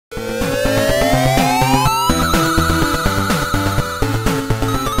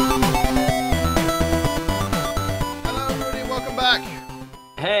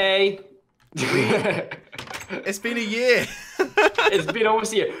It's been a year. It's been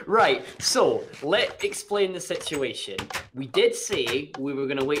almost a year. Right, so let's explain the situation. We did say we were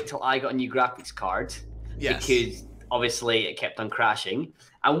going to wait till I got a new graphics card. Yes. Because obviously it kept on crashing.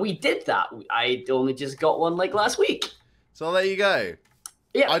 And we did that. I only just got one like last week. So there you go.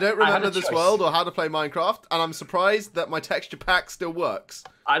 Yeah, I don't remember this choice. world or how to play Minecraft, and I'm surprised that my texture pack still works.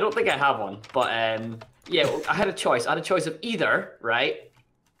 I don't think I have one, but yeah, I had a choice. I had a choice of either, right,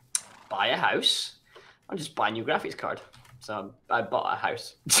 buy a house or just buy a new graphics card. So I bought a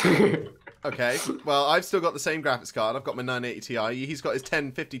house. Okay, well, I've still got the same graphics card. I've got my 980 Ti. He's got his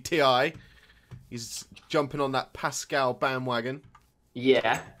 1050 Ti. He's jumping on that Pascal bandwagon.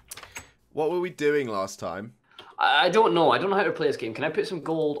 Yeah. What were we doing last time? I don't know. I don't know how to play this game. Can I put some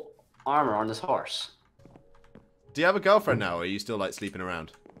gold armor on this horse? Do you have a girlfriend now, or are you still, like, sleeping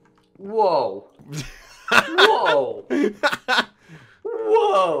around? Whoa. Whoa.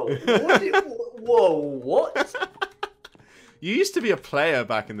 Whoa. Whoa, what? You used to be a player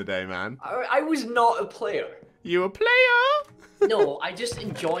back in the day, man. I was not a player. You a player? No, I just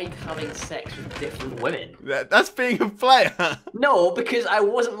enjoyed having sex with different women. That's being a player. No, because I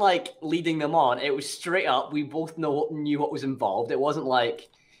wasn't like leading them on. It was straight up. We both knew what was involved. It wasn't like,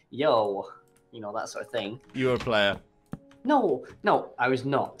 yo, you know, that sort of thing. You were a player. No, I was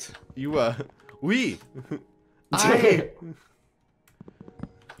not. You were. We. I.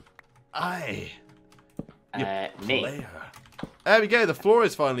 Me. Player. There we go. The floor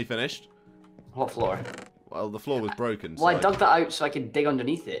is finally finished. What floor? Well, the floor was broken. Well, I dug that out so I could dig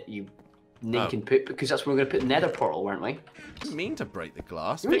underneath it. You nincompoop, because that's where we're going to put the nether portal, weren't we? I didn't mean to break the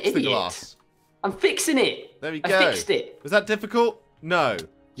glass. You're an Fix the idiot. glass. I'm fixing it. There we go. I fixed it. Was that difficult? No.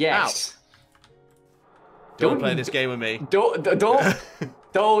 Yes. Don't play this game with me. Don't play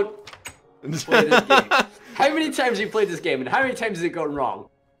this game. How many times have you played this game, and how many times has it gone wrong?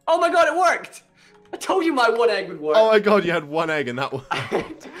 Oh my god, it worked! I told you my one egg would work. Oh my god, you had one egg and that one. I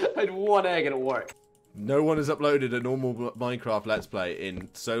had one egg and it worked. No one has uploaded a normal Minecraft Let's Play in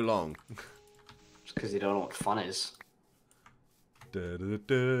so long. Just because they don't know what fun is.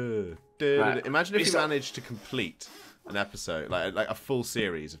 Right. Imagine if you managed to complete an episode, like a full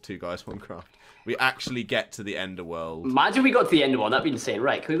series of Two Guys One Craft. We actually get to the Ender world. Imagine we got to the end of one. That'd be insane.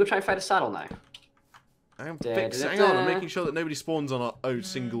 Right, can we go try and find a saddle now? Hang on, I'm making sure that nobody spawns on a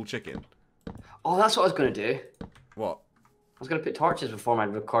single chicken. Oh, that's what I was going to do. What? I was going to put torches before my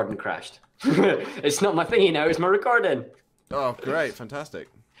recording crashed. It's not my thingy now, it's my recording. Oh, great, fantastic.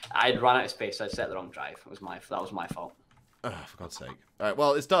 I'd run out of space, so I set the wrong drive. That was my fault. Oh, for God's sake. Alright,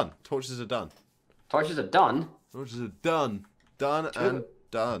 well, it's done. Torches are done. Torches are done? Torches are done. Done and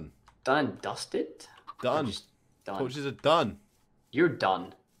done. Done and dusted? Done. Done. Torches are done. You're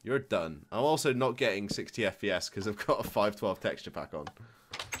done. You're done. I'm also not getting 60 FPS because I've got a 512 texture pack on.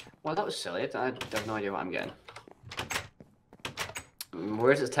 Well, that was silly. I have no idea what I'm getting.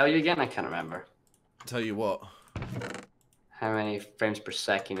 Where does it tell you again? I can't remember. Tell you what. How many frames per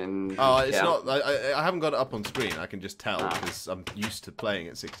second? And oh, it's not. I haven't got it up on screen. I can just tell because I'm used to playing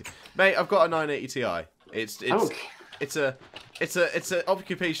at 60. Mate, I've got a 980 Ti. It's an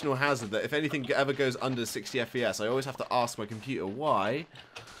occupational hazard that if anything ever goes under 60 FPS, I always have to ask my computer why.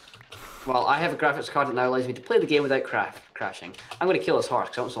 Well, I have a graphics card that now allows me to play the game without crashing. I'm going to kill this horse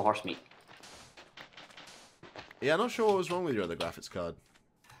because I want some horse meat. Yeah, I'm not sure what was wrong with your other graphics card.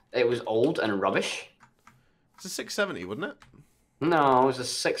 It was old and rubbish. It's a 670, wasn't it? No, it was a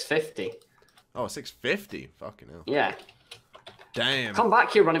 650. Oh, a 650? Fucking hell. Yeah. Damn. Come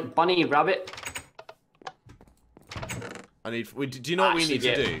back here, bunny rabbit. Do you know what we need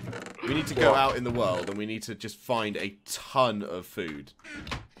to do? We need to go out in the world and we need to just find a ton of food.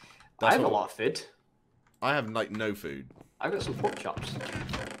 I have a lot of food. I have, like, no food. I've got some pork chops.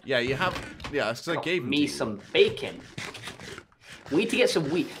 Yeah, you have... Yeah, that's because I gave them to you. Some bacon. We need to get some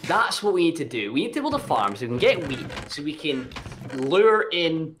wheat. That's what we need to do. We need to build a farm so we can get wheat, so we can lure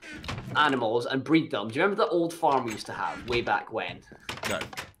in animals and breed them. Do you remember the old farm we used to have way back when? No.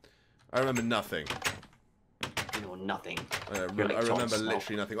 I remember nothing. You know nothing. I remember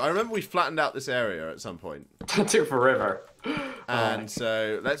literally nothing. I remember we flattened out this area at some point. It took forever. And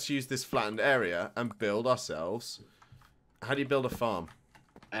so let's use this flattened area and build ourselves. How do you build a farm?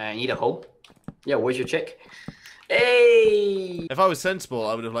 You need a hoe. Yeah, where's your chick? Hey! If I was sensible,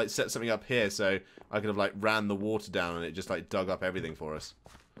 I would have like set something up here so I could have like ran the water down and it just like dug up everything for us.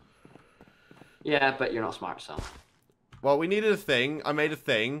 Yeah, but you're not smart, so. Well, we needed a thing. I made a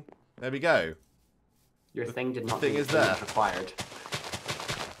thing. There we go. Your thing did not. The thing is there. Required.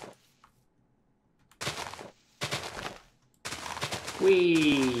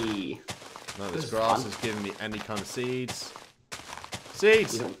 Whee! No, this grass is giving me any kind of seeds.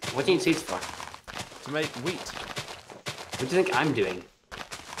 Seeds. What do you need seeds for? To make wheat. What do you think I'm doing?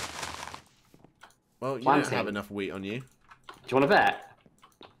 Well, you Planting. don't have enough wheat on you. Do you want to bet?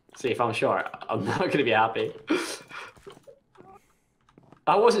 See if I'm short. I'm not going to be happy.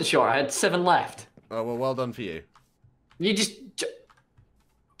 I wasn't short. I had 7 left. Oh, well done for you. You just... Did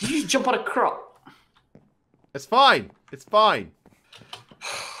you just jump on a crop? It's fine. It's fine.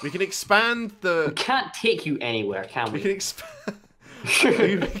 We can expand the... We can't take you anywhere, can we? We can expand...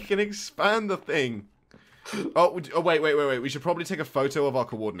 we can expand the thing. Oh, wait. We should probably take a photo of our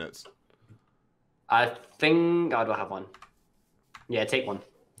coordinates. I think... Oh, do I have one? Yeah, take one.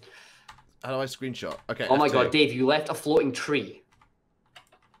 How do I screenshot? Okay. Oh my F2. god, Dave, you left a floating tree.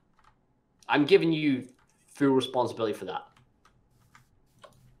 I'm giving you full responsibility for that.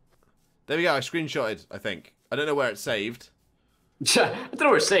 There we go. I screenshotted, I think. I don't know where it's saved. I don't know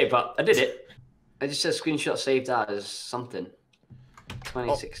where it's saved, but I did it. I just said screenshot saved as something.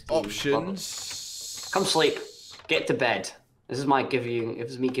 2016. Options. Come sleep. Get to bed. This is me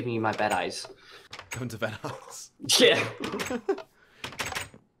giving you my bed eyes. Come to bed house. Yeah.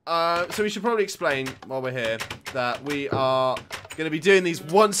 So we should probably explain while we're here that we are going to be doing these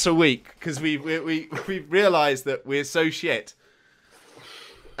once a week because we realised that we're so shit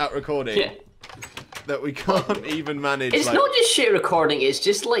at recording that we can't even manage. It's not just shit recording. It's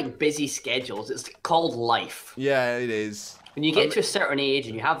just like busy schedules. It's called life. Yeah, it is. When you get to a certain age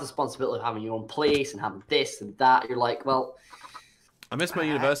and you have the responsibility of having your own place and having this and that, you're like, well, I miss my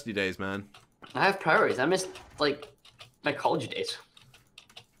university days, man. I have priorities. I miss like my college days.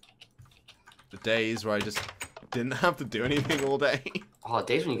 The days where I just didn't have to do anything all day. Oh,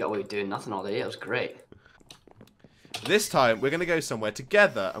 days when you got away with doing nothing all day. It was great. This time, we're going to go somewhere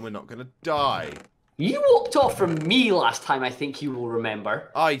together and we're not going to die. You walked off from me last time, I think you will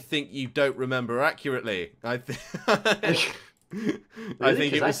remember. I think you don't remember accurately. I think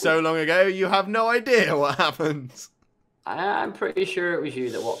it was so long ago, you have no idea what happened. I'm pretty sure it was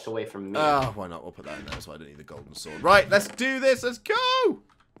you that walked away from me. Oh, why not? We'll put that in there so I don't need the golden sword. Right, let's do this. Let's go.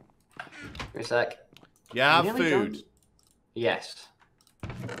 Wait a sec. Yeah, have food. Done? Yes.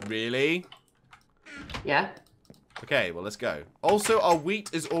 Really? Yeah. Okay, well, let's go. Also, our wheat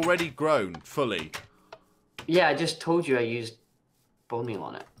is already grown fully. Yeah, I just told you I used bone meal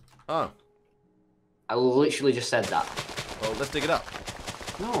on it. Oh. I literally just said that. Well, let's dig it up.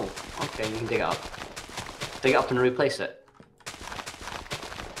 No. Okay, you can dig it up. Dig it up and replace it.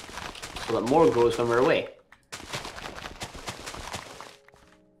 So that more grows when we're away.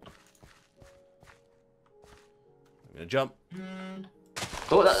 I'm gonna jump.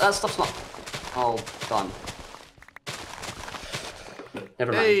 Oh, that stuff's not all done.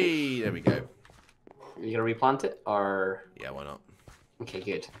 Never mind. Hey, there we go. You gonna replant it, or...? Yeah, why not? Okay,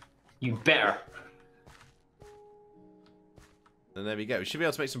 good. You better. And there we go. We should be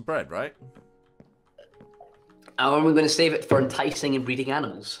able to make some bread, right? And we're going to save it for enticing and breeding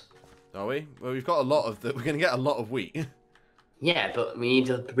animals. Are we? Well, we've got a lot of... We're going to get a lot of wheat. Yeah, but we need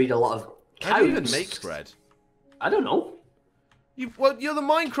to breed a lot of cows. How do you even make bread? I don't know. Well, you're the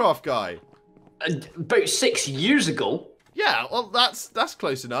Minecraft guy. About 6 years ago. Yeah, well, that's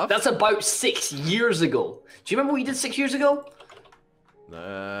close enough. That's about 6 years ago. Do you remember what you did 6 years ago?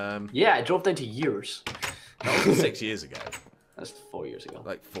 Yeah, I drove down to years. That was 6 years ago. That's 4 years ago.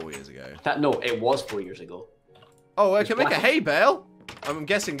 Like 4 years ago. No, it was 4 years ago. Oh, I can make a hay bale. I'm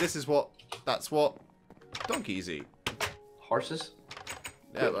guessing this is what... That's what donkeys eat. Horses?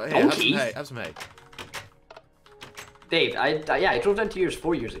 Yeah, well, here, donkeys? Have some hay. Dave, I drove down to yours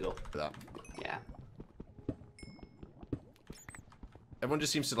 4 years ago. For that. Yeah. Everyone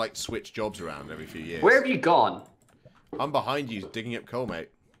just seems to, like, switch jobs around every few years. Where have you gone? I'm behind you, digging up coal, mate.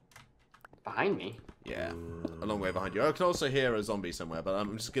 Behind me? Yeah, a long way behind you. I can also hear a zombie somewhere, but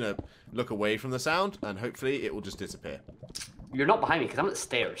I'm just going to look away from the sound, and hopefully it will just disappear. You're not behind me, because I'm at the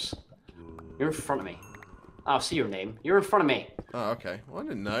stairs. You're in front of me. Oh, I see your name. You're in front of me. Oh, okay. Well, I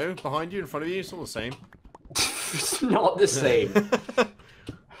didn't know. Behind you, in front of you, it's all the same. It's not the same.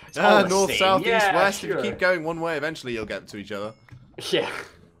 North, south, east, west. Sure. If you keep going one way, eventually you'll get to each other. Yeah.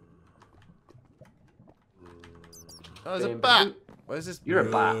 Oh, there's a bat. Where's this You're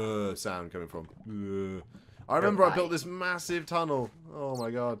a bat. sound coming from? I remember I built this massive tunnel. Oh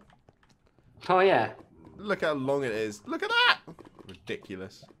my god. Oh yeah. Look how long it is. Look at that.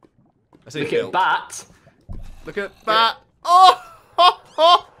 Ridiculous. I say Look at bat. Look at bat. Oh! Oh!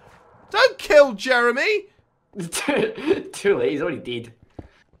 Oh! Don't kill Jeremy. Too late. He's already dead.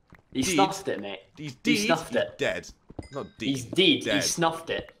 He snuffed it, mate. He's dead. He snuffed it. Dead. Not dead. He's dead. Dead. He snuffed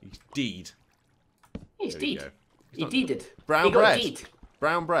it. He's dead. He's There you dead. go. He deeded. Brown He got bread. deed.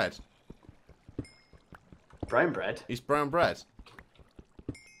 Brown bread. Brown bread? He's brown bread.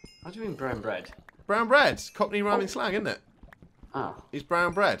 What do you mean brown bread? Brown bread. Cockney rhyming slang, isn't it? Oh. He's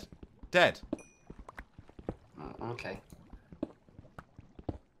brown bread. Dead. Oh, okay.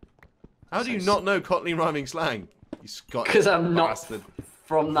 How do you not know Cockney rhyming slang? You Scottish Because I'm bastard. not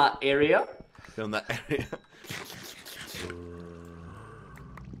from that area. From that area.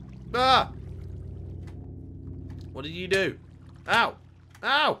 Ah! What did you do? Ow!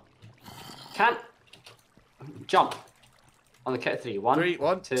 Ow! Can't jump on the count of 3. 1, 3,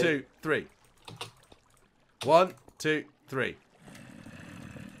 1, 2, 3. 1, 2, 3.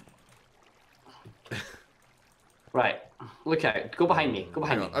 Right. Look out. Go behind me. Go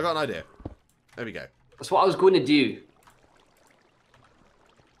behind me. I got an idea. There we go. That's what I was going to do.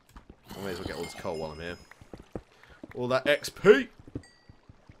 I may as well get all this coal while I'm here. All that XP!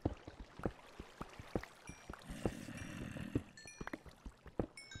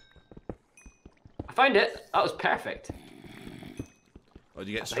 I found it. That was perfect. Oh, did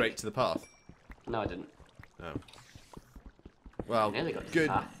you get straight to the path? No, I didn't. No. Well, I nearly got to the good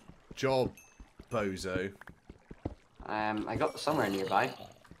path. job, bozo. I got somewhere nearby.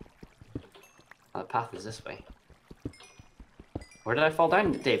 Oh, the path is this way. Where did I fall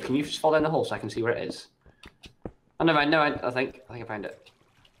down? Dave, can you just fall down the hole so I can see where it is? Oh, no, I think I found it.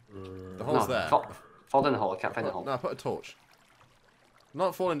 The hole's there. Fall down the hole. I can't find the hole. No, put a torch. I'm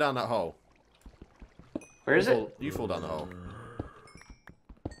not falling down that hole. Where is it? You fall down the hole.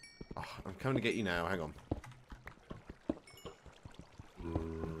 Oh, I'm coming to get you now. Hang on.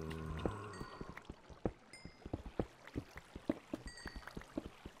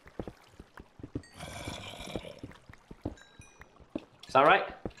 Is that right?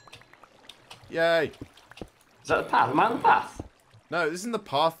 Yay! Is that the path? Am I on the path? No, this isn't the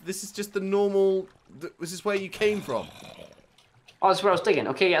path. This is just the normal... This is where you came from. Oh, that's where I was digging.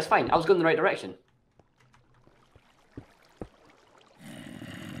 Okay, yeah, it's fine. I was going in the right direction.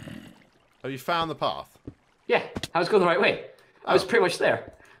 Have you found the path? Yeah, I was going the right way. I was pretty much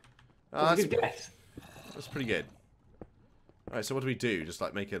there. Oh, That's a good guess. That's pretty good. Alright, so what do we do? Just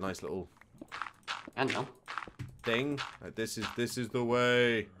like make a nice little I don't know. thing? Like, this is the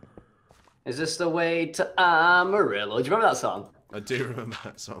way. Is this the way to Amarillo? Do you remember that song? I do remember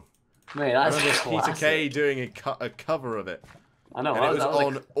that song. Mate, I that's remember just Peter classic. Kay doing a cover of it. I know. And it was that was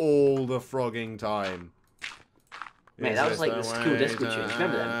on all the frogging time. Mate, that was like the school disco tunes.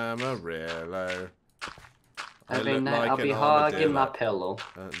 Remember them? Amarillo. Every look night like I'll be an hugging my armadillo.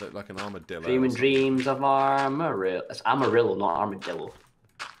 pillow. Look like an armadillo. Dreaming dreams of Amarillo. It's Amarillo, not armadillo.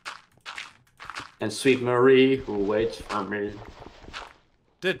 And sweet Marie who waits for me.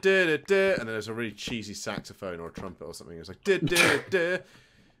 And then there's a really cheesy saxophone or a trumpet or something. It's like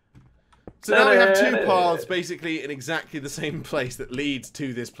So now we have two paths basically in exactly the same place that leads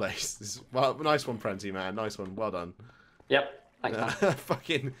to this place. Well, nice one, Prenti, man. Nice one. Well done. Yep. Thanks, man.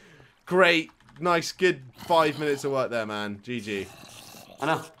 Fucking great. Nice, good 5 minutes of work there, man. GG. I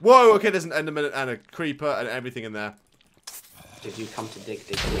know. Whoa, okay, there's an enderman and a creeper and everything in there. Did you come to dig?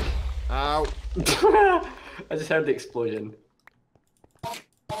 Ow. I just heard the explosion.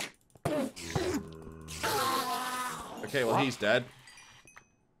 Okay, well, he's dead.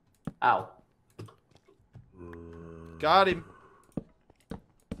 Ow. Got him.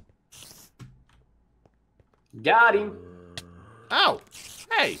 Got him. Ow.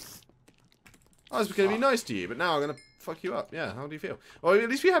 Hey. I was going to be nice to you, but now I'm going to fuck you up. Yeah, how do you feel? Well, at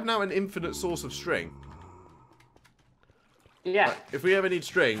least we have now an infinite source of string. Yeah. Like, if we ever need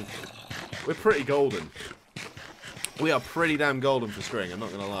string, we're pretty golden. We are pretty damn golden for string, I'm not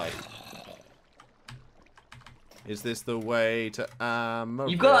going to lie. Is this the way to Amarillo?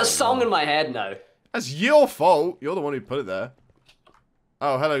 You've got that song in my head now. That's your fault. You're the one who put it there.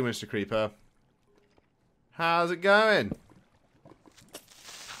 Oh, hello, Mr. Creeper. How's it going?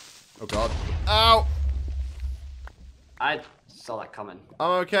 Oh, God. Ow! I saw that coming.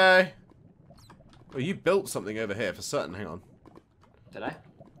 I'm okay. Well, you built something over here for certain. Hang on. Did I?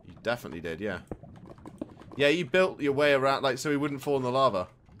 You definitely did, yeah. Yeah, you built your way around, like, so he wouldn't fall in the lava.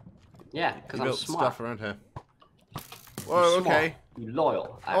 Yeah, because You I'm built smart. stuff around here. Whoa, I'm smart. okay. You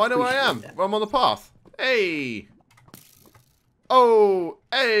loyal. Oh, I know where I am. appreciate Well, I'm on the path. Hey! Oh!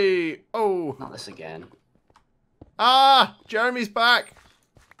 Hey! Oh! it. Not this again. Ah! Jeremy's back!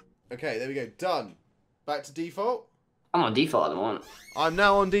 Okay, there we go. Done. Back to default. I'm on default at the moment. I'm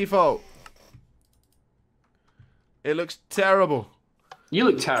now on default. It looks terrible. You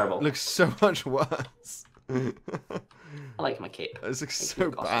look terrible. It looks so much worse. I like my cape. This looks Makes so me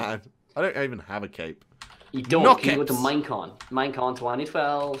look awesome. bad. I don't even have a cape. You don't. Knock You go it. to Minecon. Minecon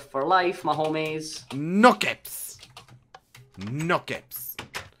 2012 for life, my homies. No caps. No caps.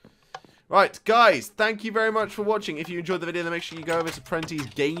 Right, guys, thank you very much for watching. If you enjoyed the video, then make sure you go over to Prenti's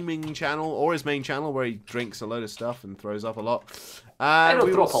gaming channel or his main channel where he drinks a load of stuff and throws up a lot. I don't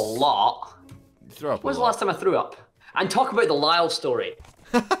throw up a lot. Throw up When was the last time I threw up? And talk about the Lyle story.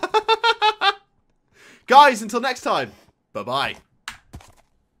 Guys, until next time, bye-bye.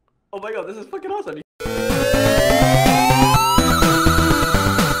 Oh my god, this is fucking awesome.